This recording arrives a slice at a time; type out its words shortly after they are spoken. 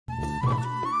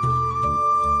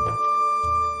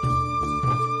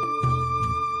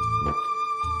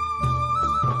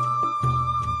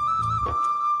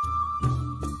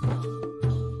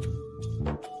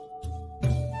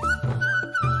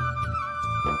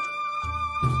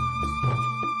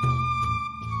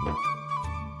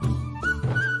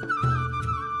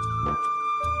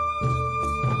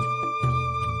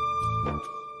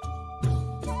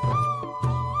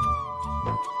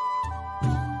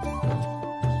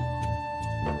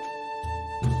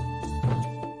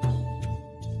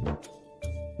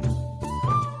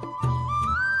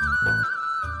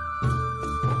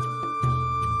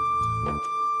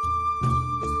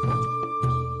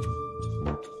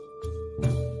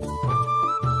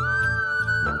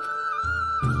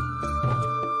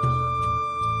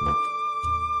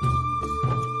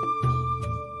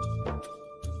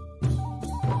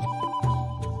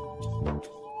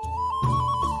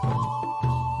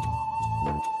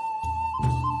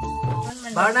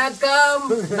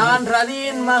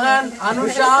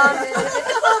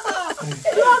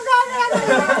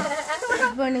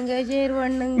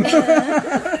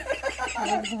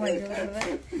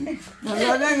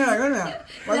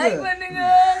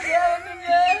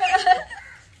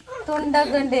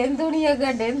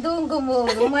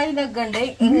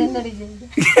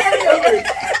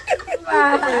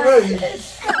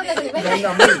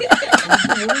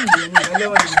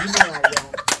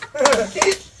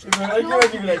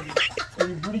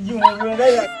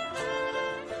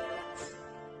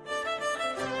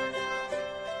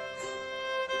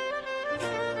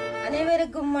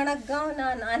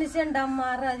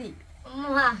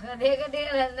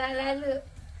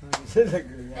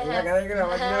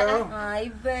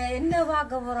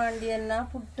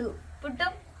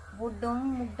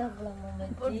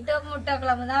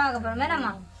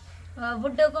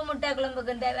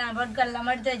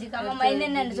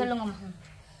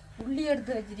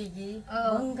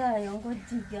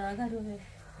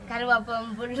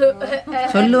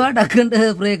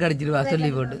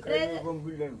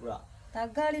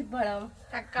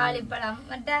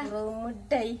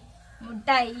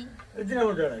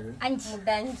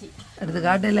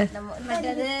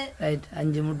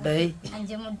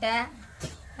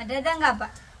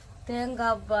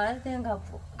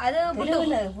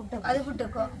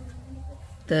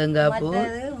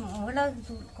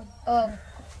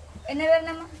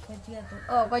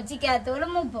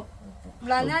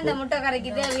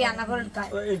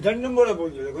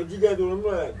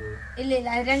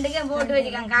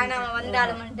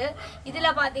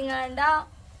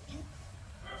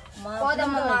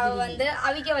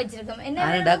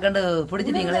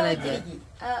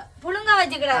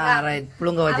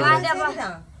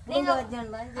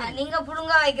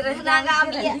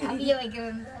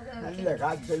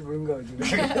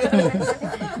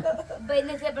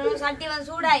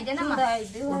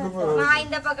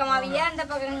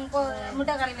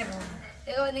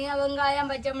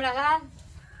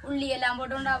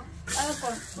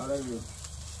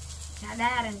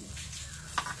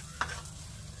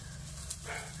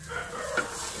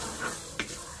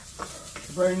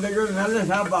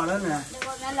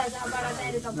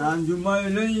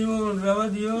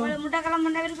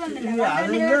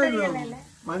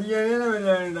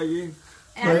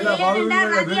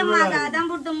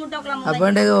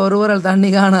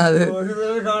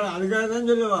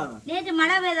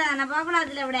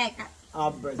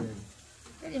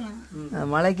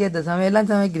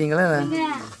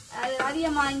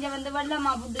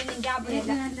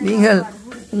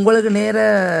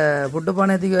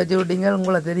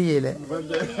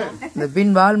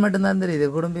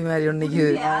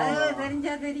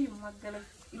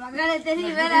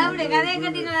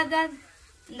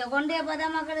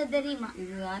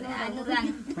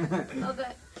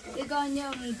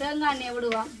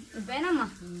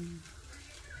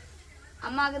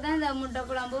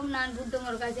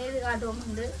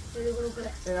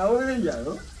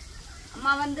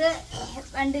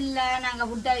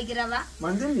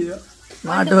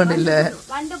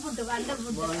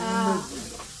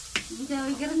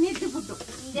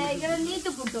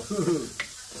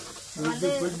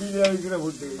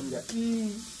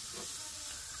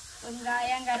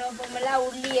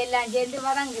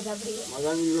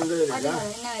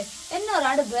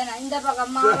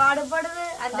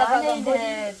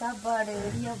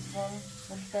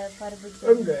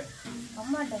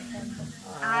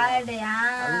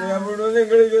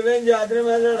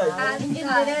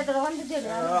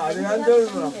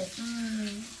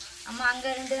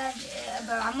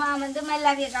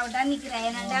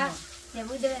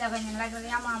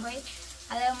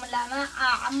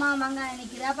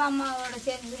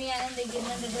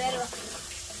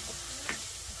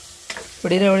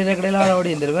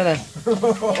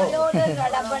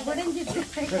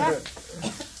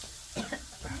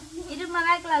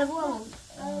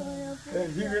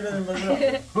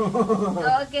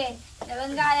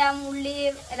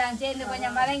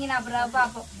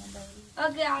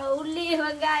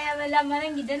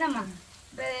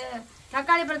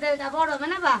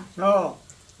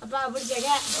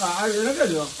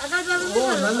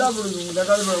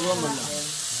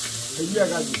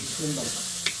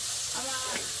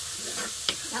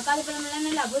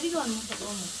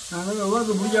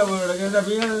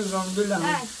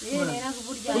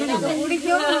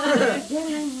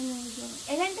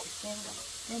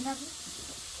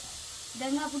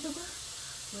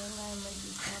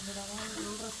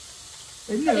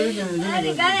என்ன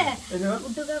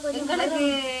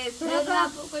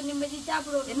கொஞ்சம் வச்சு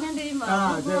சாப்பிடுவோம். என்ன தெரியுமா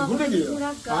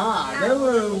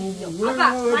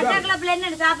என்ன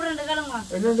சாப்பிடுறது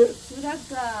கிழங்கு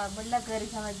சுரக்கா வெள்ளக்கறி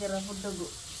சமைக்கிற புட்டுக்கு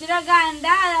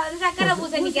சுரக்காண்டா சக்கரை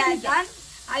பூசணிக்காய்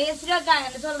ஐயா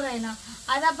சுரக்காய் சொல்றேன்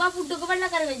அதப்பா புட்டுக்கு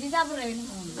வெள்ளக்கறி வச்சு சாப்பிடுறேன்.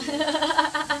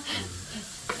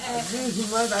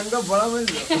 சும்மா தங்க பழம்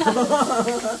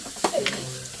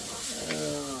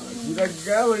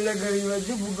சுரக்கா வெள்ளக்கறி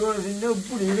வச்சு புட்டோட செஞ்சா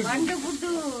இப்படி இருக்கு. அந்த புட்டு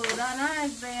தானா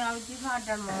இப்ப அவிச்சு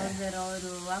காட்டணுமா ஒரு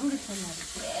வாங்க சொன்னாரு.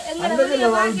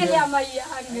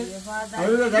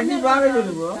 தண்ணி பார்க்க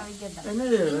சொல்லுவோம்.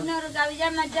 இன்னொரு கவிஜா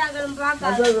மச்சாக்களும்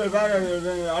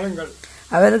ஆளுங்கள்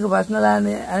அவருக்கு பர்சனலா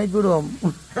அனுப்பிவிடுவோம்.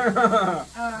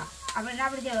 அப்படி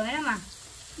அப்படி செய்வோம் வேணாமா.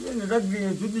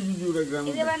 சுத்தி சுத்தி விடுறாங்க.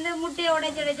 இது வந்து முட்டையை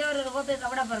உடைச்சு ஒரு கோப்பை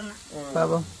கபட பாருங்க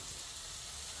பாப்போம்.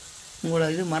 உங்களை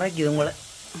இது மறைக்குது உங்களை.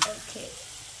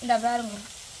 இந்த பாருங்க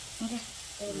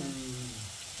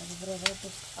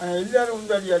எல்லாரும்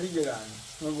உண்டாடி அடிக்கிறாங்க.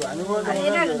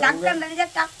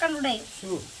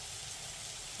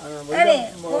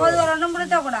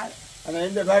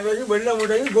 இந்த காட்டுக்கு வெள்ளை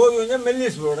முட்டையும் கோது கொஞ்சம்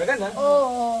மெல்லிஸ் போட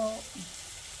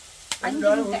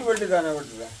விட்டுதானே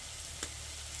விட்டுதான்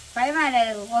பயமா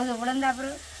விழுந்தா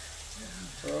அப்புறம்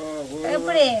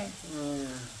எப்படி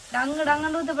டங்கு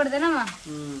டங்குன்னு ஊத்தப்படுதுனமா.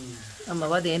 நம்ம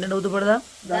பார்த்து என்ன ஊத்தப்படுதா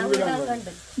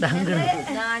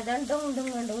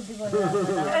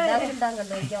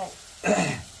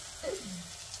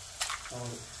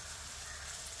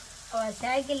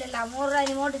சைக்கிள் இல்ல 3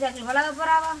 ரூபாய் மோட்டர் சைக்கிள் பழக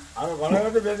போறாவா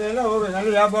பழகட்டு பேசல ஒரு நல்ல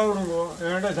வியாபாரம் கொடுக்கும்.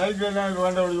 என்கிட்ட சைக்கிள்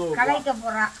வேண்டாம் கலைக்க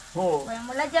போறா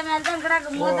முளைச்ச மேல தான் கிடக்கு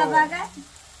மூத்த பாக்க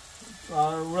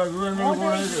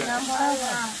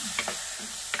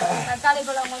தக்காளி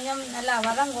பழம் கொஞ்சம் நல்லா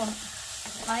வதங்கணும்.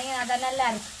 வதங்கினா நல்லா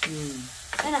இருக்கு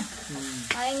என்ன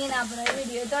வதங்கினா அப்புறம்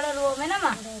வீடியோ தொடருவோம்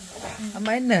என்னம்மா.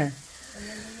 அம்மா என்ன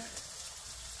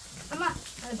அம்மா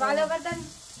அது பாலோ கத்தான்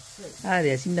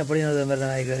ஆரியா சின்ன பொடியினது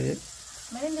வாய்க்கிறது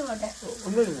மெலிஞ்சு போட்டேன்.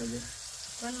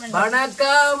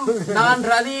 வணக்கம், நான்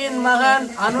ரதியின் மகன்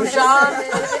அனுஷான்.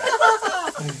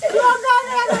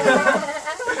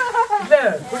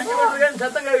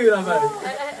 சத்தம் கேட்குதான் பாரு.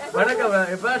 வணக்கம்.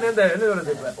 இப்ப என்ன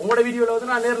சொல்றது, இப்ப உங்களோட வீடியோல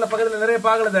வந்து நான் நேர்ல பக்கத்துல நிறைய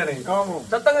பாக்கல தானே,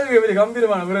 சத்தம் கேட்க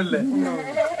கம்பீரமான குரல்ல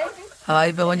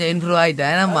இப்ப கொஞ்சம் இம்ப்ரூவ்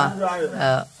ஆயிட்டேன். ஏன்னாம்மா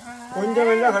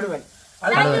கொஞ்சம் எல்லாம் கடுவேன்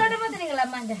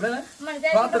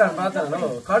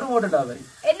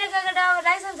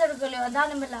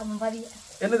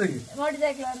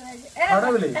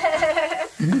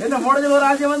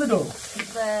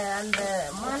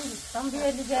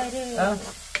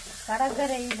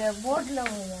கடற்கரையில போட்ல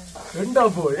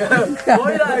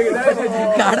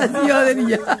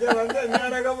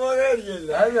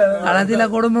கடைசியில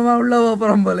குடும்பமா உள்ள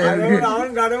போறோம் போல.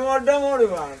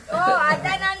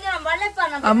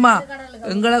 அம்மா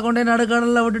எங்களை கொண்டே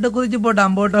நடுக்கடல்ல விட்டுட்டு குதிச்சு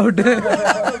போட்டான் போட்ட விட்டு.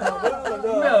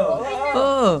 ஓ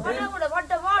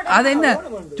அது என்ன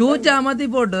சூச்சா அமர்த்தி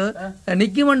போட்டு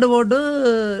நிக்கி மண்டு போட்டு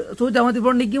சூச்சா அமர்த்தி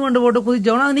போட்டு நிக்கி மண்டு போட்டு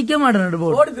குதிச்சோம்னா அது நிக்க மாட்டேன்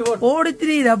போட்டு ஓடி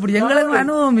திரியுது. அப்படி எங்களுக்கு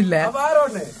அனுபவம் இல்ல.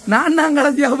 நான்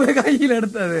கடைசியா போய் கையில்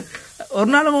எடுத்தது ஒரு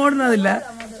நாளும் ஓடினது இல்ல.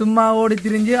 சும்மா ஓடி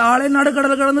திரிஞ்சு ஆளையும்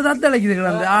நடுக்கடல கிடந்து தத்தளிக்குது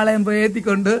கிடந்து ஆளையும் போய் ஏத்தி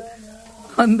கொண்டு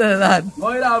வந்ததான்.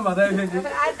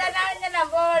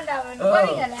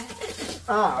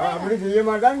 அப்படி செய்ய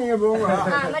மாட்டான். நீங்க போங்க.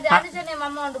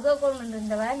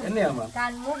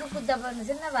 மூக்கு குத்த போறது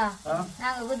சின்னவா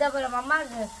நாங்க குத்த போறோம்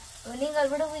அம்மாக்கு நீங்கள்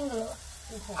விடுவீங்களோ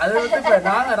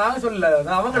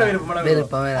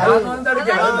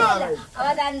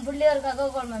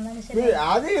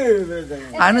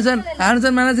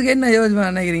அனுசன் மனசுக்கு என்ன யோசனை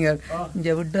நினைக்கிறீங்க? இங்க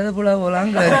விட்டது போல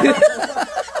போலாங்க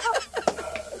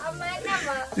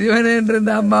சிவனேன்ற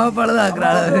அம்மாவை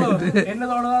பழுதாக்குறாள். என்ன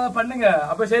தோணுதோ அதை பண்ணுங்க.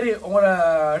 அப்ப சரி, உங்களோட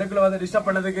அடுக்குல வந்து டிஸ்டர்ப்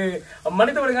பண்ணதுக்கு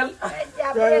மன்னித்து விடுங்கள்.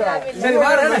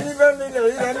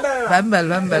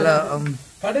 வெம்பல் வெம்பல்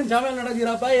கடன் சமையல்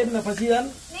நடக்குறாப்பா. என்ன பசிதான்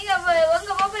நீங்க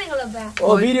உங்க போறீங்களா? ஓ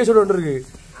வீடியோ ஷூட் இருக்கு.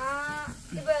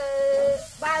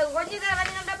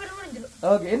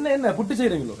 ஓகே. என்ன புட்டு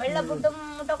செய்றீங்களோ? வெள்ள புட்டும்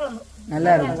முட்டை குழம்பு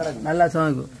நல்லா இருக்கும். நல்லா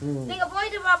சமைக்கும். நீங்க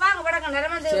போயிட்டு வாங்க படங்க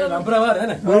நேரமா சரி அப்புறம் வர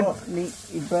நீ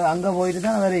இப்ப அங்க போயிட்டு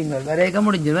தான் வரீங்க. வரையக்க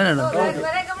முடிஞ்சு வேணும்.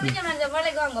 வரைக்க முடிஞ்சு நான்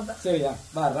வேலைக்கு வாங்க. சரியா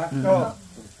பாருடா.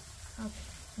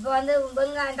 இப்போ வந்து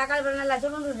வெங்காயம் தக்காளி பழம் நல்லா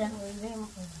சுருண்டுறேன்.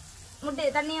 முட்டை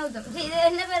தண்ணியை ஊத்தும். இது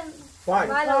என்ன பேர்?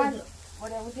 பால்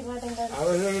ஊத்தி மாட்டேங்க.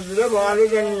 அவசரத்துல பால்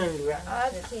தண்ணி.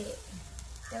 ஓகே.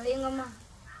 வைங்கம்மா.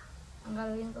 அங்க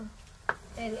வைங்க.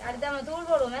 சரி அடுத்த தூள்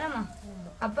போடுவோம் வேணாமா?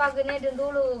 அப்பாவுக்கு நேற்று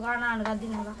தூள் காணான்னு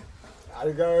கத்தினா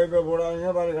அதுக்காக இப்ப போடாதீங்க.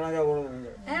 பால் கணக்கா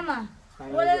போடுங்க. ஏமா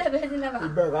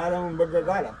இப்ப காலம்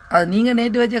காலம் அது நீங்க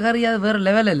நேற்று வச்ச கறி அது வேற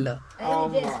லெவல் இல்ல.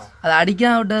 அதை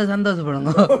அடிக்காம விட்டு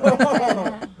சந்தோஷப்படுங்க.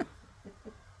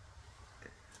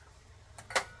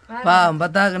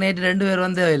 பத்தாக்கு நேற்று 2 பேர்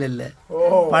வந்தே இல்ல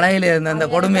பழையில இருந்த அந்த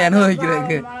கொடுமை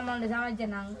அனுபவிக்கிறதுக்கு.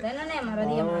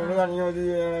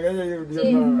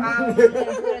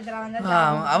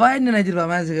 அவ என்ன நினைச்சிருப்பா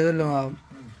மேட்சுக்கு சொல்லுவா?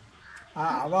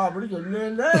 அவ அப்படி சொல்லு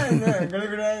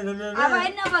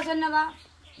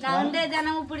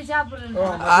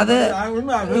அது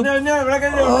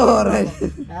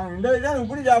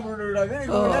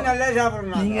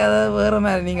நீங்க அதை வேற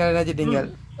மாதிரி நீங்க நினைச்சிட்டீங்க.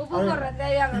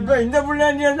 இந்த பிள்ளை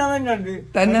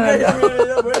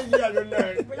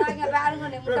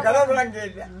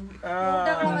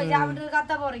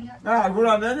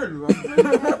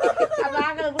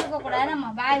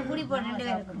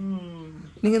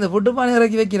நீங்க இந்த புட்டு பானை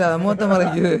இறக்கி வைக்கிறா மொத்தம்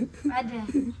இறக்குது.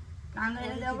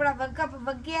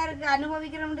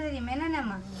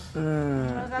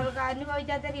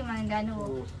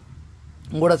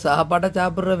 உங்களோட சாப்பாட்டை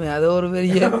சாப்பிடுறமே அது ஒரு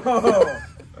பெரிய.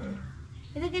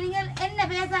 இதுக்கு நீங்க என்ன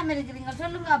பேசாம இருக்கிறீங்க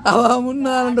சொல்லுங்க.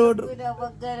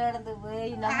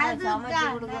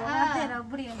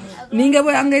 நீங்க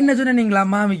போய் அங்க என்ன சொன்னீங்களா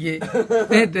மாமிக்கு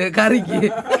நேற்று கறிக்கு?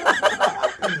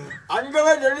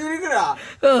 அங்கவே சொல்லி இருக்கிறா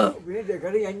வீட்டு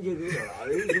கறி 5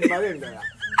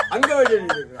 அங்கவே சொல்லி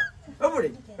இருக்கிறா.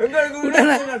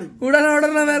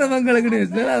 உடனே வேற உங்களுக்கு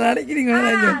அடைக்கிறீங்க.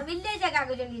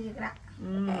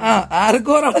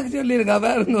 யாருக்கும் ஒரு அளவுக்கு சொல்லி இருக்கா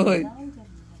பாருங்க. போய்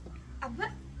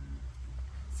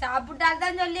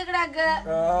சாப்பிட்டால்தான் சொல்லிக்கிறாங்க.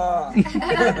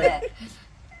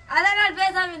 அதனால்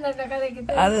பேசாம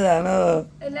அதுதானோ.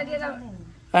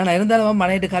 ஆனா இருந்தாலும்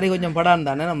மனைட்டு கறி கொஞ்சம் படான்னு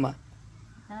தானே நம்ம.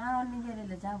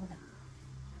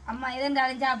 அம்மா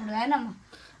இருந்தாலும் சாப்பிடுவேன் நம்ம.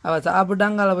 அவ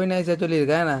சாப்பிட்டாங்க போய் நைசா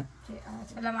சொல்லியிருக்கேன்.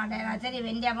 சொல்ல மாட்டேன். சரி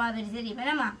வெண்டியா மாதிரி சரி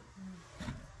வேணாமா?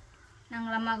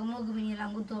 நாங்கள் அம்மாவுக்கு மூக்கு மீன்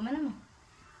எல்லாம் குத்துவோம் வேணாமா?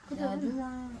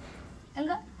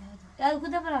 எங்க அது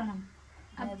குத்த போறாங்க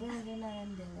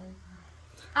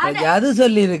அது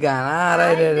சொல்லி இருக்கான்.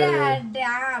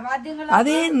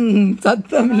 அதே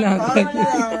சத்தம் இல்ல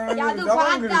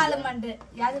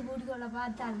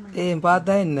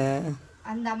பார்த்தா என்ன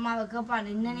அந்த அம்மாவை கேப்பாடு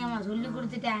இன்னனே அம்மா சொல்லி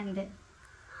கொடுத்துட்டேன்.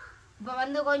 இப்ப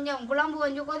வந்து கொஞ்சம் குழம்பு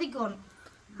கொஞ்சம் கொதிக்கணும்.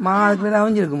 மாவுக்கு பேர்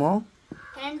அவிஞ்சிருக்குமோ?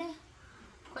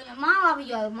 கொஞ்சம் மாவு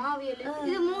அவியாது. மாவியல்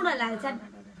இது மூடல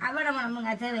அவட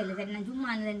மனமுங்க தேவையில்லை. சரி நான் சும்மா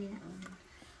தண்ணி.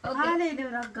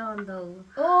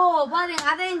 ஓ பாருங்க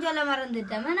அதையும் சொல்ல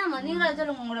மறந்துட்டேன். வேணாமா நீங்களே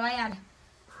சொல்லுங்க உங்களோட வயாடு.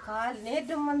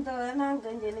 நேற்று வந்தவ நான்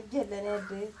கொஞ்சம் நிக்கல.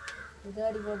 நேற்று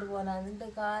தேடி போட்டு போனான்னு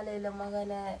காலையில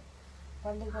மகனை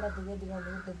பள்ளிக்கூடத்துக்கு கேட்டு கொண்டு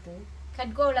விட்டுட்டு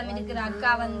கட்கோளம் இருக்கிற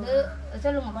அக்கா வந்து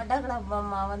சொல்லுங்க. மட்டக்களப்பு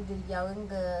அம்மா வந்திருக்கா.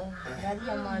 அவங்க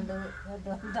ரதியம்மாண்டு கேட்டு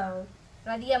வந்தாவும்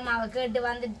ரதியம்மாவை கேட்டு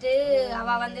வந்துட்டு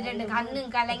அவ வந்து 2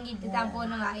 கண்ணும் கலங்கிட்டு தான்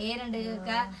போனுவா. ஏன்னு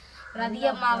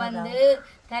ரதியம்மா வந்து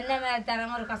தென்னை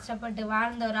மேலத்தனம் ஒரு கஷ்டப்பட்டு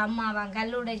வாழ்ந்த ஒரு அம்மாவா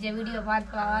கல்லுடைச்ச வீடியோ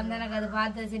பார்த்து வந்து எனக்கு அது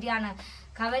பார்த்து சரியான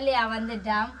கவலையா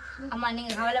வந்துட்டான். அம்மா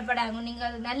நீங்க கவலைப்படாங்க நீங்க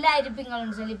நல்லா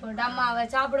இருப்பீங்கன்னு சொல்லி போட்டு அம்மாவை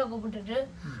சாப்பிட கூப்பிட்டுட்டு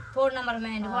போன் நம்பர்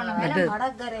போன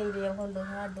கடற்கரையிலேயே கொண்டு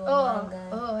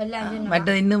மற்ற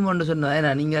இன்னும் ஒன்று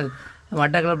சொன்னேன். நீங்கள்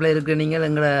மட்டக்களப்பில் இருக்கிற நீங்கள்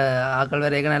எங்களை ஆக்கள்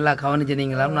வரைக்க நல்லா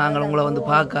கவனிச்சிருந்தீங்களாம். நாங்கள் உங்களை வந்து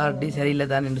பார்க்காட்டி சரியில்லை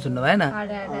தான் என்று சொன்னேன்.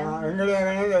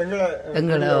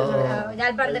 எங்களை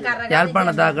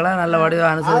யாழ்ப்பாணத்தாக்களா நல்ல வடிவ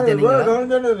அனுசரிச்சீங்களா?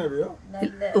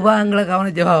 உபா எங்களை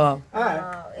கவனிச்சவாவா?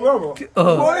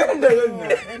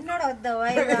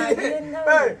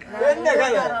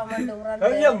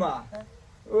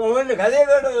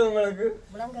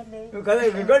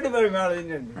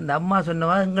 அந்த அம்மா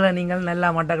சொன்னவா எங்களை நீங்கள் நல்லா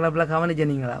மட்டக்களப்புல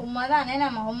கவனிச்சீங்களா?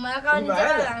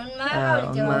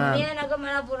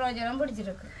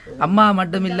 அம்மா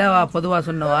மட்டும் இல்ல பொதுவா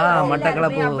சொன்னவா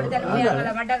மட்டக்களப்பு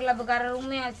மட்டக்களப்புக்காரர்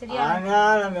உண்மையா சரியா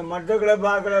மட்டக்களப்பு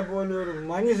போல ஒரு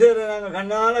மனுஷரை நாங்க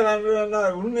கண்ணால கண்டு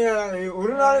உண்மையா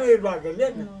ஒரு நாளும்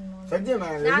எதிர்பார்க்கல.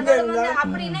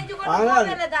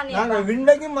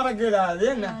 இன்றைக்கும் மறக்கிறாது.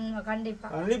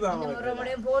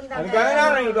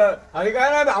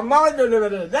 அதுக்காக அம்மாவை சொல்ல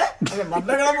வருது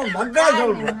மட்டக்களப்பு மக்கள்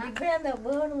சொல்றோம்.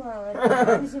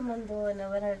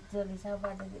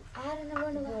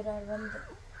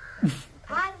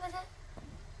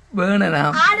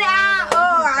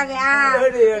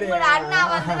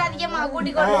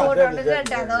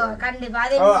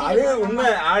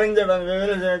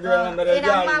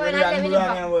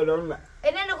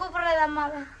 என்னன்னு கூப்பிடுறது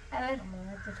அம்மாவை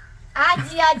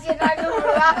ஆச்சி ஆச்சி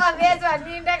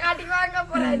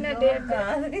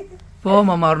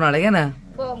போமாம்மா ஒரு நாளைக்கு என்ன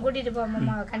போ கூட்டிட்டு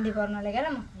போமாம்மா கண்டிப்பா ஒரு நாளைக்கு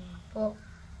என்னம்மா போ.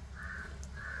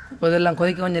 இதெல்லாம்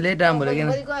கொதிக்க கொஞ்சம் லேட் ஆகும் போல.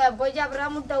 கொஞ்சம்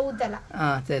அப்புறம் முட்டை ஊத்தலாம்.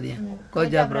 சரி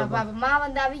கொஞ்சம் அப்புறம் மா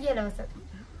வந்து அவியல வசதி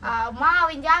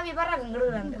மாவின் ஜாவி பறக்கும்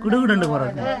கிடுகிடு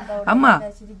பறக்கும். அம்மா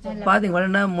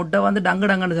பாத்தீங்க முட்டை வந்து டங்கு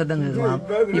டங்குன்னு சத்தம் கேக்குமா,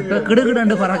 இப்ப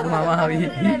கிடுகிடு பறக்குமா மாவி.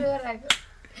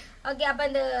 ஓகே, அப்ப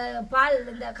இந்த பால்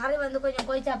இந்த கறி வந்து கொஞ்சம்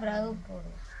கொதிச்சா பிறகு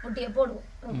முட்டையை போடுவோம்.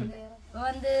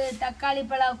 வந்து தக்காளி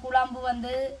பழ குழம்பு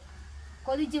வந்து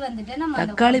கொதிச்சு வந்துட்டு நம்ம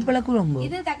தக்காளி பழ குழம்பு,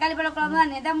 இது தக்காளி பழ குழம்பு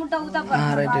தான். எதா முட்டை ஊத்த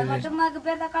போறோம் மட்டுமாக்கு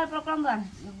பேர் தக்காளி பழ குழம்பு தானே.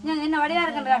 நீங்க என்ன வடிவா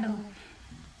இருக்குன்னு காட்டுங்க,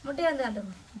 முட்டையை வந்து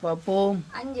காட்டுங்க பாப்போம்.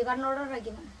 5 கண்ணோட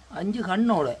வைக்கணும். 5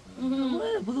 கண்ணோட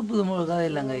புது புது கதை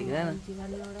இல்லைங்க.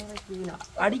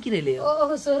 அடிக்கிற இல்லையோ?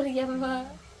 ஓ சாரி அம்மா,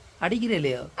 அடிக்கிற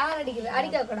இல்லையோ? அடிக்கல,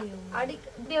 அடிக்க கூடாது.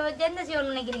 இப்படி வச்சு என்ன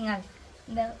செய்யணும்னு நினைக்கிறீங்க?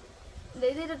 இந்த இந்த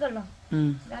இது இருக்கணும்,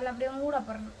 அதெல்லாம் அப்படியே மூட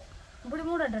போறணும். இப்படி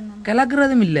மூடட்டும்,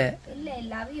 கலக்குறதும் இல்ல இல்ல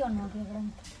இல்ல அவியணும்,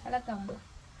 கலக்காம.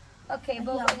 ஓகே,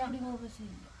 இப்போ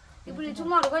இப்படி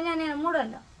சும்மா கொஞ்சம் நேரம்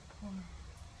மூடல,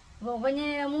 இப்போ கொஞ்சம்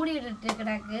நேரம் மூடி விட்டுட்டு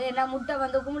கிடக்கு. எல்லாம் முட்டை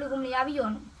வந்து கும்பலி கும்பலி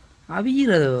அவியணும்.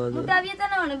 அவிகிறது முட்டை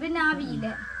அவியத்தானே வேணும், பின்ன அவியில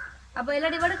அப்ப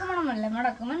எல்லாடி வடுக்கணும் இல்ல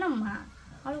மடக்குமா நம்ம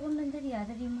அவளுக்கு ஒன்றும்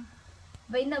தெரியுமா.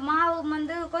 இப்ப இந்த மாவு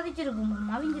வந்து கொதிச்சிருக்கும்,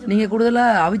 அவிஞ்சிருக்கும். நீங்க கூடுதலா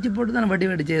அவிச்சு போட்டு தானே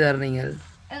வட்டி வட்டி செய்தாரு நீங்கள்?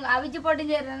 அவிச்சு போட்டு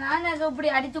செய்யறேன் இப்படி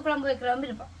அடிச்சு குழம்பு வைக்கிறோம்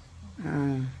இருப்போம்,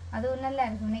 அது நல்லா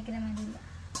இருக்கும் நினைக்கிற மாதிரி இல்லை.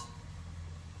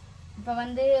 இப்ப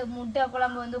வந்து முட்டை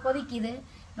குழம்பு வந்து கொதிக்குது.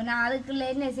 இப்ப நான் அதுக்குள்ள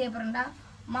என்ன செய்ய போறேன்டா,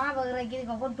 மாவு இறக்கி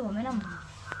கொட்டுவோமே நம்ம.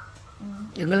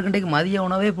 எங்களுக்கு இன்றைக்கு மதிய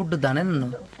உணவே புட்டு தானே.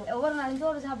 ஒவ்வொரு நாளும்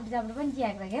சோறு சாப்பிட்டு சாப்பிட்டு பஞ்சி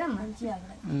ஆக்குறேன், நம்ம பஞ்சி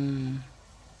ஆக்குறேன்.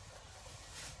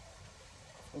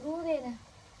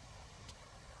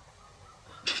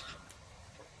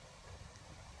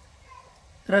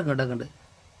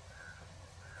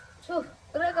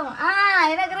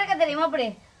 எனக்கு இருக்க தெரியுமா அப்படி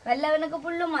வெள்ளவனுக்கு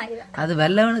புல்லு மாதிரி. அது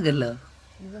வெள்ளவனுக்கு இல்ல,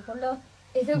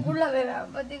 இதுக்குள்ள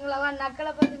பாத்தீங்களா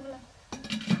நக்கலை பாத்தீங்களா.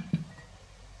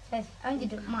 சரி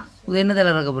அஞ்சிட்டுமா என்ன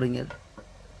தலை இறக்க போறீங்க?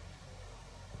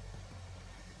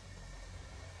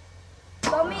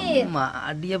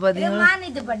 அடிய பாத்தீங்களா,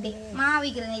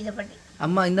 மாவிக்கிற நெய்தப்பட்டி.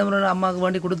 அம்மா இந்த முறை அம்மாவுக்கு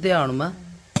வண்டி கொடுத்தே ஆகணுமா?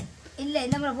 இல்ல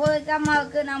இந்த முறை போய்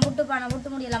அம்மாவுக்கு நான் புட்டு பானை புட்டு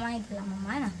முடியலாம் வாங்கிக்கலாம்.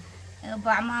 அம்மா இப்ப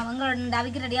அம்மா அவங்க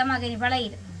அவிக்கிற அம்மாக்கு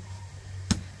பழகிடு.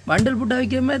 வண்டல் புட்டு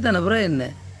அவிக்கிற மாதிரி தானே, அப்புறம் என்ன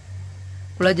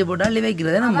குழச்சி போட்டு அள்ளி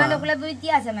வைக்கிறது நம்ம குழம்பு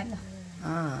வித்தியாசம் இல்லை.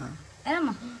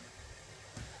 ஏனம்மா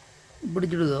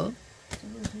பிடிச்சிடுதோ?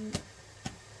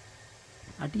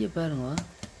 அட்டிய பாருங்க,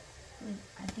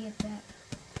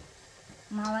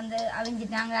 மா வந்து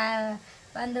அவிஞ்சிட்டாங்க.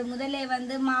 வந்து முதல்ல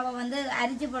வந்து மாவை வந்து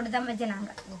அரிச்சு போட்டு தான்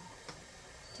வச்சுனாங்க,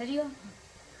 சரியோ.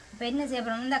 இப்போ என்ன செய்ய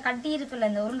போறோம், இந்த கட்டி இருக்குல்ல,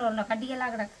 இந்த உருண்டை உருண்டை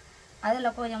கட்டியெல்லாம் கிடக்கு,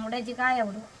 அதில் கொஞ்சம் உடைச்சி காய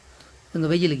விடுவோம். இந்த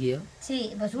வெயிலுக்கியோ? சரி,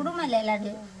 இப்போ சுடுமா இல்லை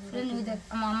எல்லாத்தையும் சுடு.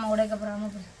 அம்மா அம்மா உடைக்க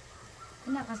போகிறாங்க,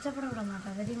 என்ன கஷ்டப்பட விட மாட்டா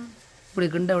தெரியுமா. இப்படி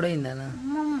கிண்ட உடையும் தானே.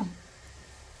 ஆமாம்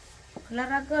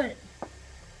கிளறாக்கள்.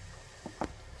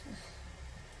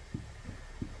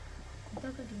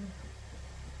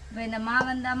 இப்போ இந்த மா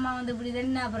வந்து அம்மா வந்து இப்படி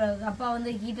தானே, அப்புறம் அப்பா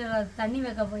வந்து ஹீட்டர் தண்ணி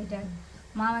வைக்க போயிட்டாரு.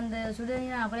 மா வந்து சுடுதண்ணி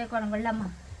நான் குழைக்கணும் வெள்ளம்மா.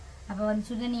 அப்போ வந்து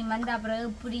சுடுதண்ணி வந்து அப்புறம்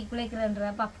இப்படி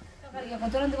குழைக்கிறன்ற பாப்பா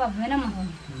திறந்து பார்ப்போம் வேணாம்மா.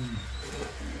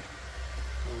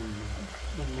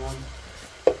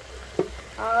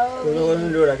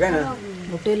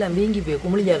 முட்டையெல்லாம் வீங்கி போய்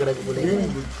குமிழியா கிடக்கு போல.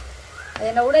 அது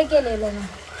என்ன உடைக்கல இல்லைண்ணா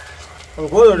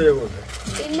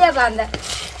இல்லையாப்பா, அந்த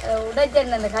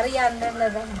உடைச்சேன் அந்த கரையான்னு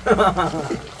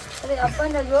அப்பா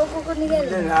இந்த ஜோக்கு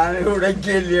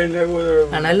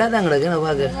நல்லா தான் கிடக்கு.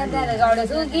 அவட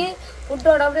தூக்கி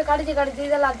புட்டோட அப்படியே கடிச்சு கடிச்சு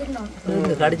இதெல்லாம் தின்னோம்,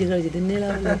 கடிச்சு கடிச்சு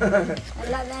தின்னலாம்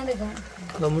நல்லா தான் இருக்கும்.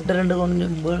 இப்போ முட்டை 2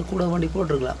 கொஞ்சம் கூட வண்டி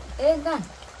போட்டிருக்கலாம். ஏதான்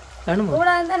கூட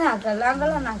இருந்தா நாக்கள்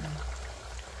நாங்களும் நாக்கள்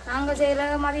நாங்க செய்யற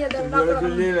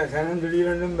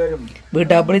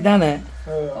வீட்டு அப்படித்தானே.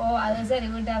 ஓ அது சரி,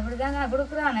 வீட்டு அப்படித்தாங்க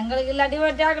குடுக்குறான். எங்களுக்கு இல்லாட்டி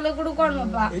வட்டாக்களுக்கு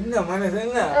கொடுக்கணும்ப்பா.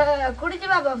 குடிச்சு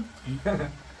பாப்போம்.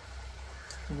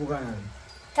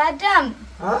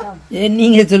 ஏன்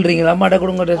நீங்க சொல்றீங்களா அம்மாட்ட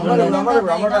கொடுங்க?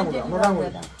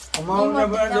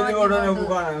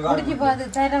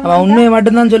 உண்மையை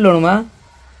மட்டும்தான் சொல்லணுமா?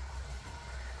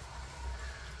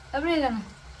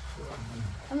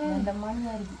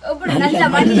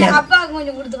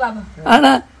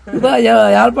 ஆனா இப்ப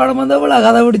யாழ்ப்பாணம் வந்தா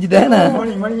கதை பிடிச்சுட்டேன்.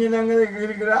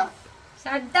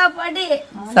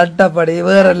 சட்டப்படி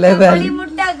வேற லெவல்.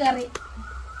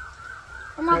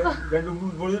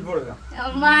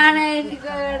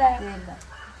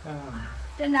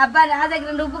 அப்பா ராதைக்கு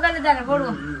 2 உப்பு கல்லு தானே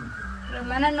போடுவோம்.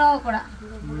 மன நோவ கூட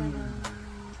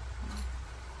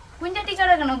குஞ்சட்டி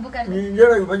கிடக்கணும் உப்பு கல்லு.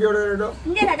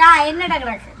 என்னடா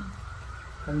கிடக்கு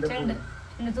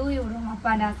தூவி விடுவோம்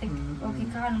அப்பா ராதைக்கு. ஓகே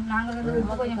காணும். நாங்க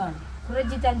உப்பு கொஞ்சம்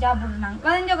குறைச்சி தான் சாப்பிட்டு நாங்க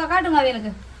 15 காட்டுங்க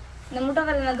அவைகளுக்கு. இந்த முட்டை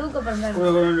கல்ல நான் தூக்கப்படுறேன்.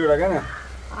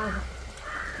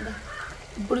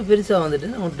 இப்படி பெருசா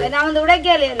வந்துட்டு முட்டை நான் வந்து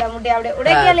உடைக்கல இல்ல முட்டை அப்படியே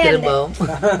உடைக்கல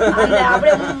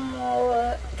அப்படியே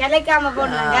கிளைக்காம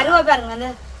போடணும் கருவை பாருங்க அந்த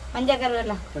மஞ்சள்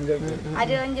கருவெல்லாம்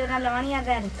அது கொஞ்சம் நல்ல மணியா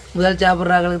தான் இருக்கு முதல்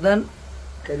சாப்பிடுறாங்களுக்கு தான்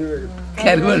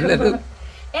கருவல்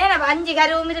ஏன்னா 5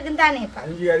 கருவும் இருக்குன்னு தானே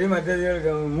 5 கறி மற்றது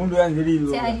 3 தான்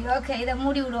தெரியுது சரி ஓகே இதை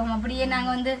மூடி விடுவோம் அப்படியே நாங்க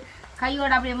வந்து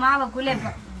கையோட அப்படியே மாவை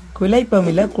குழைப்போம் குழைப்பம்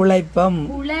இல்ல குழைப்பம்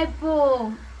குழைப்போம்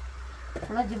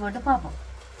குழைச்சி போட்டு பார்ப்போம்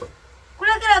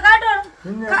குழைக்கிற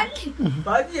காட்டணும்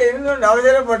பாத்தி இருந்தோம்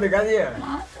அவசரப்பட்டு கதையை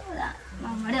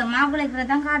மாப்பிள்ளை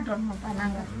தான் காட்டுறோம்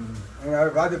நாங்க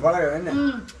பார்த்து பழக என்ன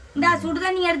இந்த சுடு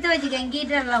தண்ணி எடுத்து வச்சுக்கேன்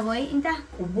கீட்டர்ல போய் இந்த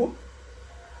உப்பு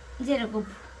சரி உப்பு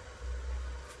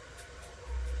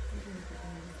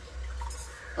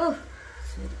ஓ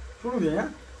சுடுதியா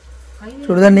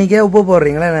சுடுதண்ணிக்கே உப்பு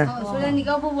போடுறீங்களா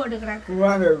சுடுதண்ணிக்கு உப்பு போட்டுக்கிறேன்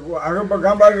அகப்ப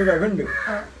காம்பாக்கு கண்டு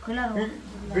கிளறுவோம்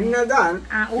பின்னதான்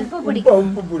உப்பு பிடிக்கும்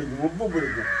உப்பு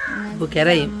பிடிக்கும் உப்பு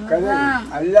கரையும்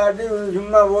அல்லாட்டி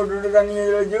சும்மா போட்டுட்டு தண்ணியை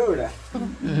வச்சு விட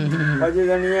பச்சை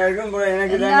தண்ணியா இருக்கும்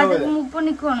எனக்கு எல்லாத்துக்கும் உப்பு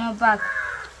நிக்கணும் அப்பா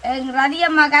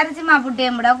ரதியம்மா கரிசிமா புட்டு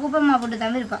ஏம்படா குப்பம்மா புட்டு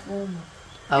தான் இருப்பா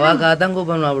அவாக்காதான்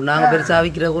கூப்பன் மாப்பிட்டு நாங்க பெருசா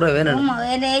அவிக்கிற கூட வேணும்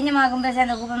ஏஞ்சமாக்கும் பேச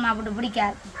அந்த குப்பம்மா புட்டு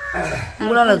பிடிக்காது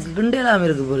உங்களால கிண்டெல்லாம்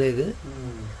இருக்கு போல இது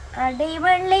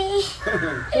அடைவள்ளி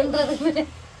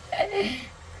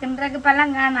கிண்டதுக்கு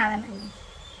பழம் காணாதன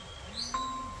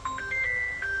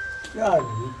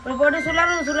போட்டு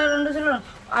சுழலும்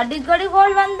அடிக்கடி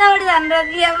கோல் வந்தா அப்படிதான்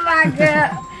ரதியம்மாக்கு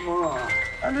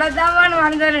உள்ளதான்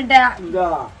வந்துட்டா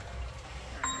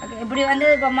இப்படி வந்து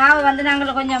இப்ப மாவு வந்து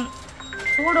நாங்கள் கொஞ்சம்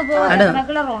சூடு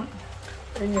கிளறுவோம்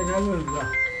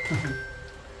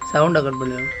சவுண்ட கட்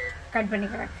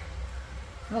பண்ணிக்கிறேன்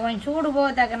இப்போ கொஞ்சம் சூடு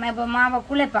போகத்தாக்க நான் இப்போ மாவை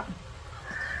குழைப்பேன்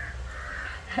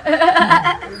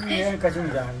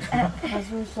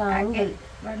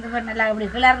வந்து நல்லா இப்படி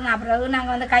கிளறணும் அப்புறம்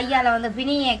நாங்கள் வந்து கையால் வந்து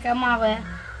பிணியக்க மாவை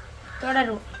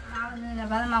தொடருவோம்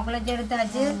பதமா குழைச்சி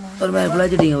எடுத்தாச்சு ஒரு மாதிரி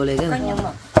குழைச்சிட்டீங்க போல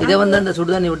இதை வந்து அந்த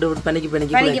சுடுதண்ணி விட்டு பனிக்கு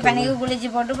குளிச்சு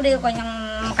போட்டு இப்படி கொஞ்சம்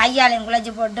கையாலையும்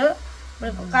குழைச்சி போட்டு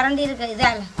கரண்டி இருக்கு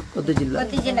இதால கொத்தி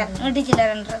சில்லர் நீட்டு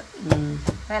சில்லர்ன்றது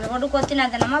அதில் போட்டு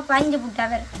கொத்தினாத்தனமா பஞ்சு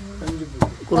புட்டாவே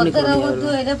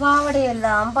கொத்து பாவடை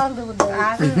எல்லாம் பறந்து விட்டு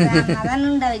அதான்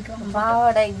உண்டா வைக்கும்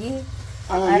பாவடைக்கு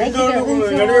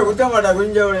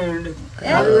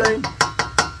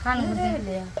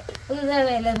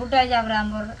புட்டா சாப்பிடாம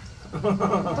போடுறேன்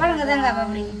போடுங்க தேங்காய்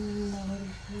அப்படி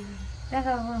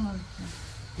தேங்காய்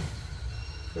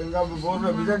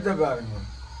போடுங்க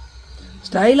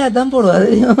ஸ்டைலா தான் போடுவாது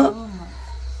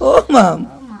ஓமா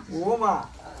ஓமா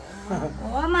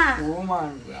ஓமா ஓமா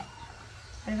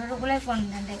அதுக்குள்ளே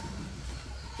கொண்டு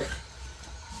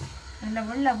நல்ல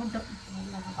புள்ள புட்டு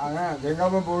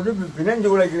போட்டு பிணைஞ்சு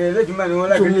குழைக்கிறதுல சும்மா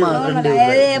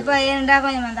எப்ப ஏன்டா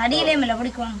கொஞ்சம் அந்த அடியிலே மேல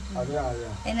பிடிக்கும்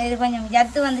என்ன இது கொஞ்சம்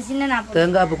ஜத்து வந்து சின்ன நான்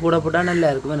தேங்காய் கூட போட்டா நல்லா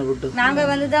இருக்கும் புட்டு நாங்க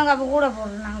வந்து தேங்காய் கூட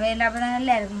போடுறோம் நாங்க என்ன அப்பதான்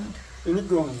நல்லா இருக்கும்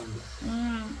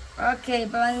ஓகே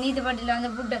இப்போ வந்து நீட்டு பட்டியில் வந்து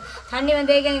புட்டு தண்ணி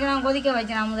வந்து நான் கொதிக்க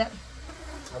வச்சேன் முதல்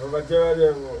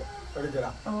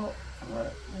ஓ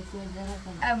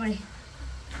அப்படி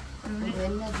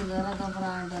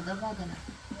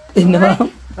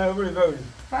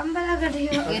பம்பலா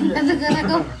கட்டியும்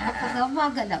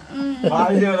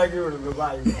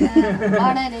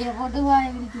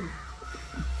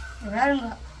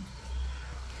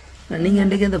நீங்க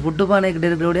இன்றைக்கு இந்த புட்டு பானை கிட்ட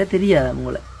இருக்கிற தெரியாது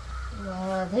உங்களை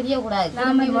தெரியக்கூடாது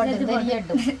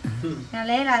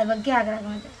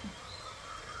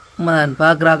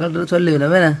பாக்குறாக்கள்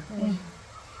சொல்லுவேன் வேணா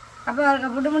அப்ப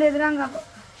அவருக்கு புட்டு முடியாதுறாங்க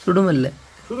சுடும் இல்ல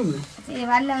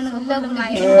வரல வந்து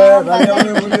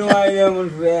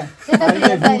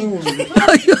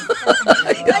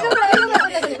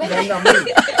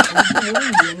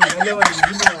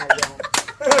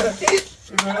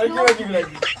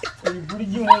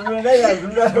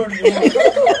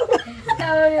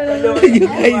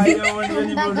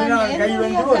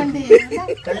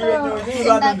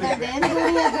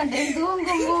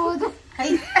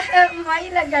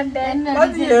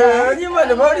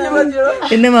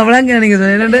என்ன அவளாங்க நீங்க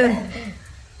சொன்ன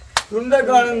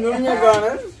துண்டக்கானன்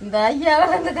துணியக்கானன் இந்த ஐயா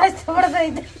வந்து கஷ்டப்பட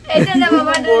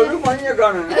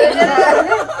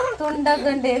துண்ட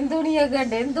கண்டேன் துணிய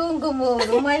கண்டேன் தூங்கும்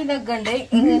போது மயில கண்டேன்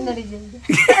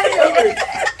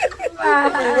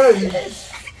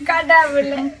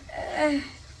கடவுளே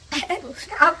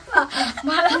அப்பா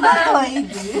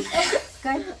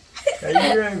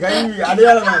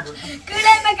அடையாளம்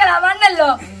கீழே மேக்கலா மண்ணல்லோ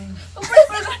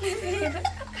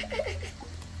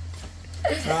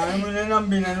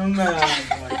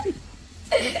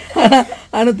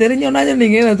ஆனா தெரிஞ்சோன்னா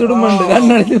சொன்னீங்க சுடுமண்டு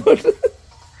கண்ணாடி போட்டு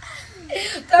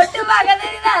தொட்டு பார்க்க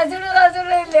தெரியுதா சுடுதா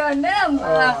சுடு இல்லையோன்னு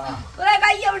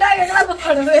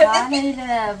காலையில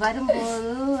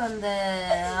வரும்போது அந்த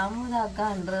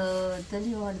அமுதாக்கான்ற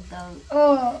தெளிவாடுத்தாங்க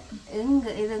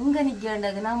இது எங்க நிக்க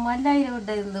வேண்டாது நான் மல்லாயிர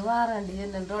விட்ட இருந்து வாராண்டி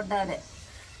என்ன ரோட்டால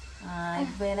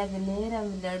இப்ப எனக்கு நேரம்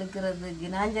இல்லை எடுக்கிறதுக்கு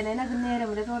நான் சொன்னேன் எனக்கு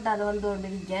நேரம் இல்லை ரோட்டால வந்து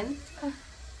கொண்டிருக்கேன்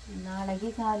நாளைக்கு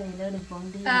காலையில எடுப்போம்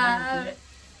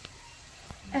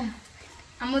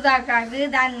அமுதாக்காக்கு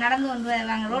தான் நடந்து கொண்டு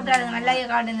வருவாங்க ரோட்டால மல்லாய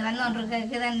காடு வந்து கொண்டு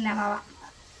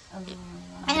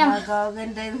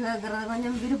இருக்குதான்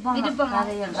கொஞ்சம் விருப்பம்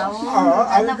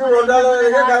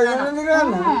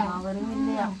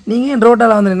நீங்க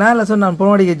ரோட்டால வந்து நான் இல்ல சொன்ன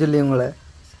போனடிக்க சொல்லி உங்களை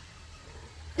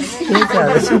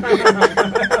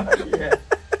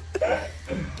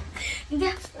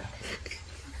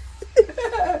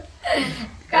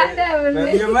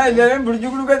பிடிச்சு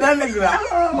கொடுக்கத்தான் இருக்கிறான்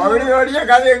மகளிரோடைய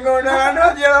கதை எங்க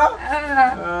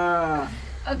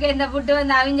ஓகே இந்த புட்டு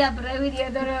வந்து அவிஞ்ச அப்புறம்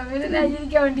வீடியோத்தோட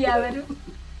இருக்க வேண்டியா வரும்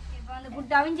இப்போ அந்த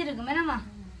புட்டு அவிஞ்சிருக்கு மேனம்மா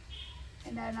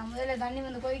நான் முதல்ல தண்ணி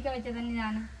வந்து கொதிக்க வச்ச தண்ணி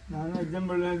நானும்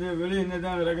வெளியே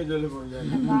என்னதான் இறக்க சொல்ல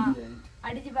போறேன்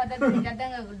அடிச்சு பார்த்தா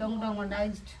கட்டங்க டொங்க டொங்க கொண்டு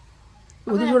அவிஞ்சிட்டு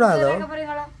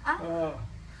போறீங்களா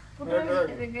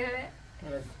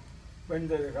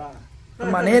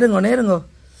நேருங்கோ நேருங்கோ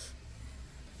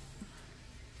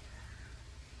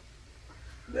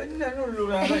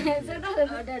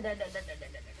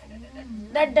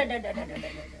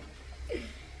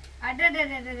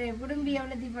புடும்பி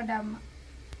எவ்வளவு தீப்பட்டாமா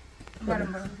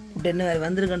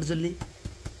வந்திருக்கேன்னு சொல்லி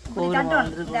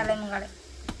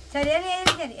சரி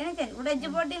சரி சரி உடைச்சு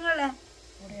போட்டீங்களே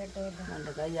அந்த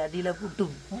கை அடியில புட்டு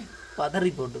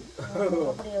பதறி போட்டு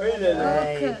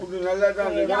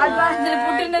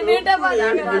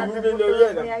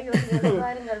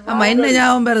ஆமா என்ன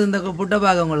ஞாபகம் பேரு இந்த புட்டை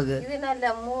பாக்க உங்களுக்கு இது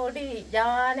நல்ல மூடி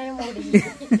ஜானே மூடி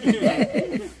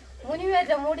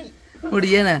முனிவேற்ற மூடி முடி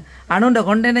ஏன அணுண்ட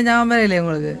கொண்ட என்ன ஞாபகம் பேர இல்லையா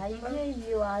உங்களுக்கு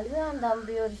ஐயோ அதுதான்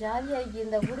தம்பி ஒரு சாதியாக்கி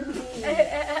இந்த குடும்பி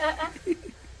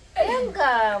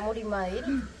தேங்காய் முடி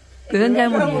மாதிரி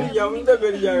தேங்காய் முடி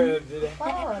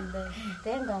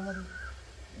தேங்காய் முடி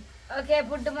ஓகே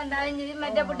புட்டு வந்து அவிஞ்சது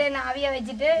மற்ற புட்டை நான் அவிய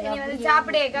வச்சுட்டு இனி வந்து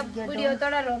சாப்பிட வீடியோ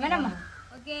தொடருவோம் மேடம்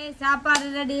ஓகே சாப்பாடு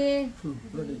ரெடி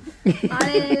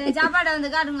சாப்பாடை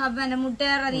வந்து காட்டுங்க அப்ப அந்த முட்டை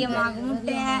அதிகமாகும்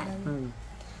முட்டை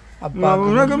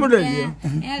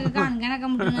எனக்கு காணுங்க எனக்கு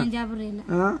முட்டை நான்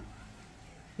சாப்பிடுறேன்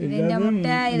இது இந்த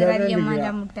முட்டை இது அதிகமா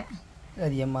இந்த முட்டை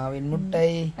அதிகமாவின் முட்டை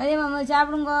அதிகமா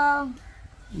சாப்பிடுங்க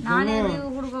நானே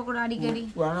கொடுக்க கூட அடிக்கடி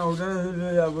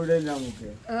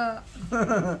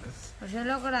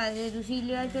சொல்லக்கூடாது ருசி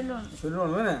இல்லையா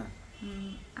சொல்லணும்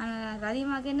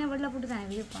அதிகமாக என்ன வெள்ள போட்டு தான்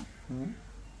விருப்பம்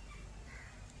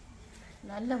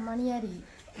நல்ல மணியாரி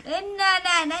என்ன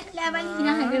நல்ல மணி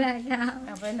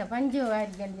அப்ப என்ன பஞ்சு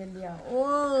வாரிக்கன்னு சொல்லியா ஓ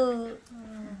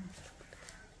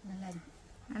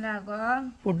நல்லா இருக்கும்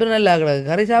புட்டு நல்லா கிடக்கு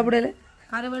கறி சாப்பிடல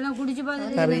கறி வெள்ளம் குடிச்சு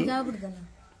பார்த்து சாப்பிடுதானே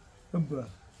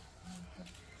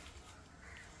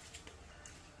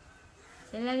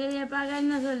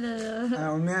என்ன சொல்றது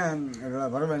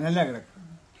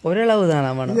ஒரே அளவு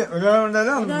தானா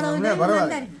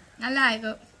நல்லா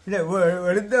இருக்கும்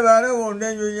எடுத்த வேற ஒன்றே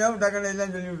சொல்லி டக்குனு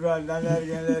எல்லாம் சொல்லி விட்டுருவாங்க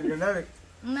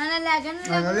நல்லா இருக்கேன்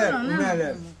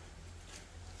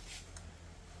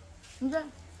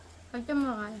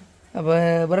அப்ப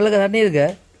விரலுக்கு தண்ணி இருக்க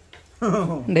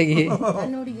இன்னைக்கு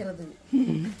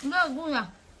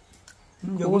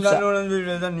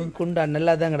குண்டா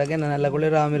நல்லா தான் கிடக்கு நல்ல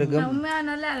குளிராம இருக்கும் உண்மையா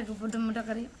நல்லா இருக்கு புட்டு முட்டை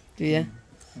கறி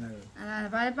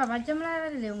பச்சை மிளகாய்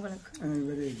வேற இல்லையா உங்களுக்கு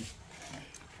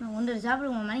ஒன்று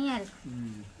சாப்பிடுவோம் மணியா இருக்கு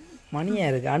மணியா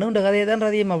இருக்கு அணுண்ட கதையை தான்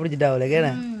அதிகமா பிடிச்சிட்டாவில கேட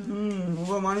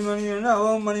மணி மணி என்ன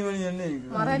அவன் மணி மணி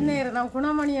என்ன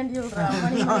குணமணி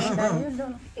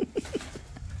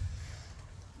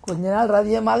கொஞ்ச நாள்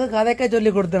அதிகமாக கதைக்க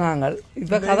சொல்லி கொடுத்து நாங்கள்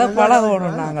இப்ப கதை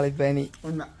பழகணும் நாங்கள் இப்ப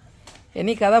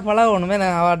இனி கதை பழகணுமே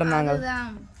நாங்கள் அவாட்டம் நாங்கள்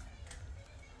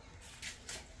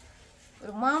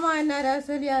ஒரு மாமா என்ன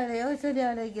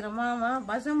சொல்லியால வைக்கிற மாமா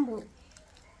பசம்பு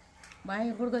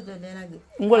வாங்கி கொடுக்க சொல்லு எனக்கு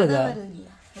உங்களுக்கு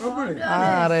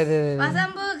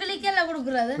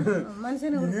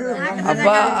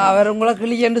அப்பா அவர் உங்களை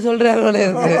கிளிக்கன்னு சொல்றாரு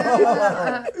இருக்கு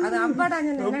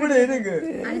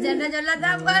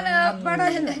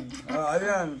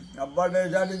அப்பாட்ட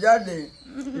சாட்டி சாட்டி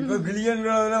இப்ப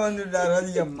கிளியன்றதுல வந்துட்டாரு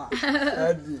அதிகம்மா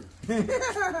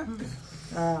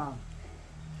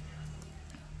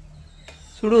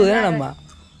சுடுவது நம்ம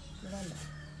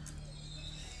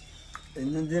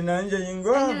என்ன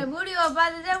செய்யுங்கோ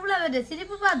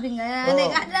சிரிப்பு பாப்பீங்க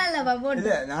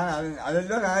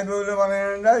அதெல்லாம் நான் இப்ப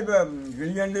பண்ணா இப்ப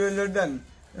கிளியண்டு சொல்லிட்டேன்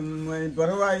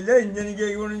பரவாயில்ல இன்ஜினிக்கு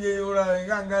ஒன்றும்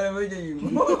செய்யக்கூடாதுங்க அங்கால போய் செய்யும்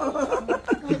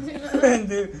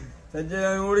சச்சை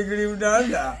மூடி கிளி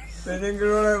விட்டாண்டா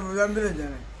பெரியங்களோட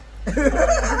வந்துருச்சேன்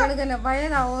உங்களுக்கு என்ன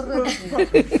பயனா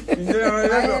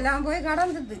எல்லாம் போய்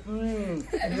கடந்துட்டு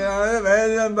இந்த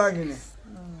வேலைதான் பாக்கினேன்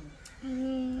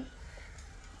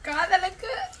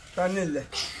காதலுக்கு கண்ணு இல்லை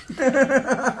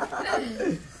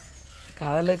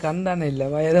காதலுக்கு கண் தானே இல்ல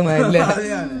வயதுமா இல்ல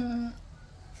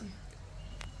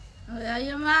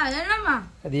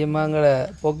அதிகமாங்கட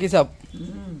பொக்கிசாப்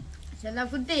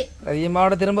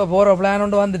அதிகமாவோட திரும்ப போற பிளான்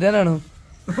ஒன்று வந்துட்டேன் நானும்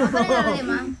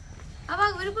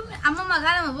அவாக்கு விருப்பம் அம்மா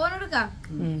காலமா போனோடுக்கா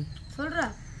சொல்றா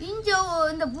இஞ்சோ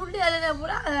இந்த புள்ளி அதில்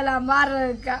கூட அதெல்லாம்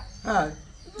மாறுறதுக்கா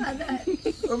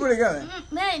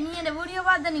நீ இந்த வீடியோ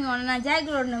பார்த்த நீங்க நான்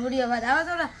ஜாக்கிரோட வீடியோ பார்த்தேன் அவ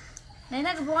சொல்ற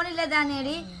எனக்கு போனில்ல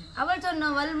தானேடி அவள்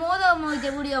சொன்ன வல் மோத மோதிச்ச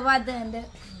வீடியோ பார்த்தேன்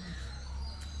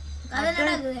அது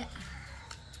நடக்குது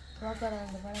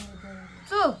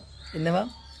என்னவா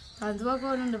அது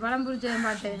பக்கம் படம் பிடிச்சதை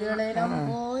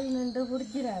பார்த்தேன் போய் நின்று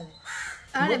பிடிச்சிடாது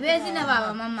அவளை பேசினவா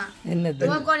மாமா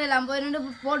எல்லாம் போய் நின்று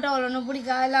போட்டோ ஒன்று பிடிக்க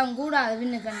எல்லாம் கூடாது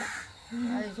பின்னு கண்டா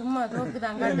அது சும்மா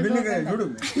தோக்குதான்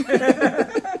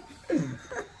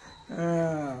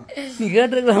நீ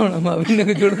கேட்டிருக்கலாம் நம்ம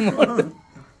பின்னுக்கு சுடுமா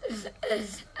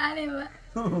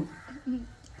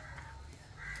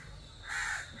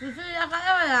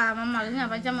மாமா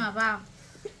பச்சம்மாப்பா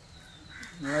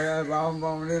பாவம்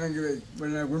பாவம் எனக்கு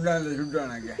குண்டால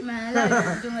சுட்டானாங்க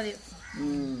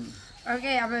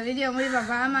ஓகே அப்ப வீடியோ முடிப்பா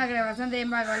பாமாக்கிற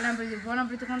வசந்தையும் பார்க்க எல்லாம் போன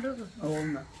பிடிச்சு கொண்டு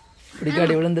இருக்கும்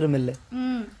பிடிக்காடி விழுந்துரும் இல்ல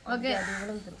ஓகே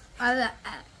அதான்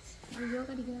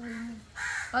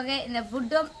ஓகே இந்த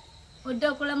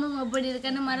புட்டோ குழம்பும் எப்படி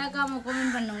இருக்குன்னு மறக்காம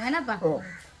கமெண்ட் பண்ணுங்க என்னப்பா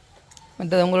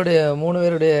மற்றது உங்களுடைய 3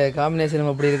 பேருடைய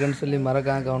காம்பினேஷன் எப்படி இருக்குன்னு சொல்லி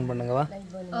மறக்காம கமெண்ட் பண்ணுங்கவா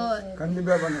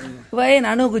கண்டிப்பா பண்ணுங்க வாயே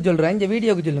நானுக்கு சொல்றேன் இந்த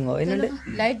வீடியோக்கு சொல்லுங்க என்னண்டு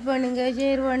லைக் பண்ணுங்க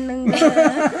ஷேர் பண்ணுங்க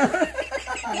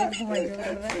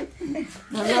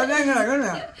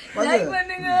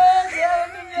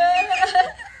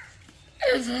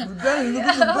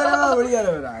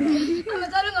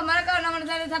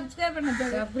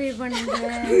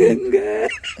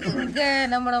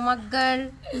நம்மளோட மக்கள்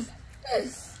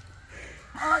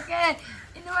ஓகே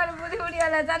இன்னும் புது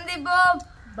வீடியோல சந்திப்போம்.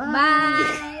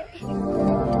 பாய்.